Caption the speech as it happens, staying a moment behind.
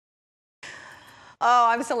Oh,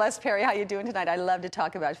 I'm Celeste Perry. How you doing tonight? I love to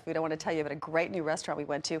talk about food. I want to tell you about a great new restaurant we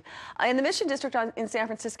went to in the Mission District in San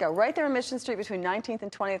Francisco, right there on Mission Street between 19th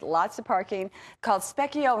and 20th. Lots of parking. Called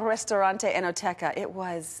Specchio Ristorante Enoteca. It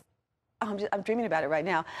was. I'm dreaming about it right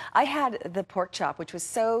now. I had the pork chop, which was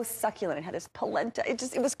so succulent. It had this polenta.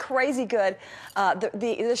 It was crazy good.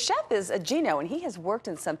 The chef is Gino, and he has worked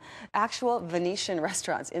in some actual Venetian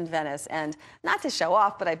restaurants in Venice. And not to show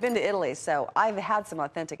off, but I've been to Italy, so I've had some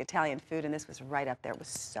authentic Italian food, and this was right up there. It was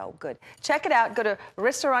so good. Check it out. Go to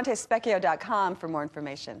ristorantespecchio.com for more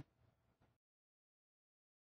information.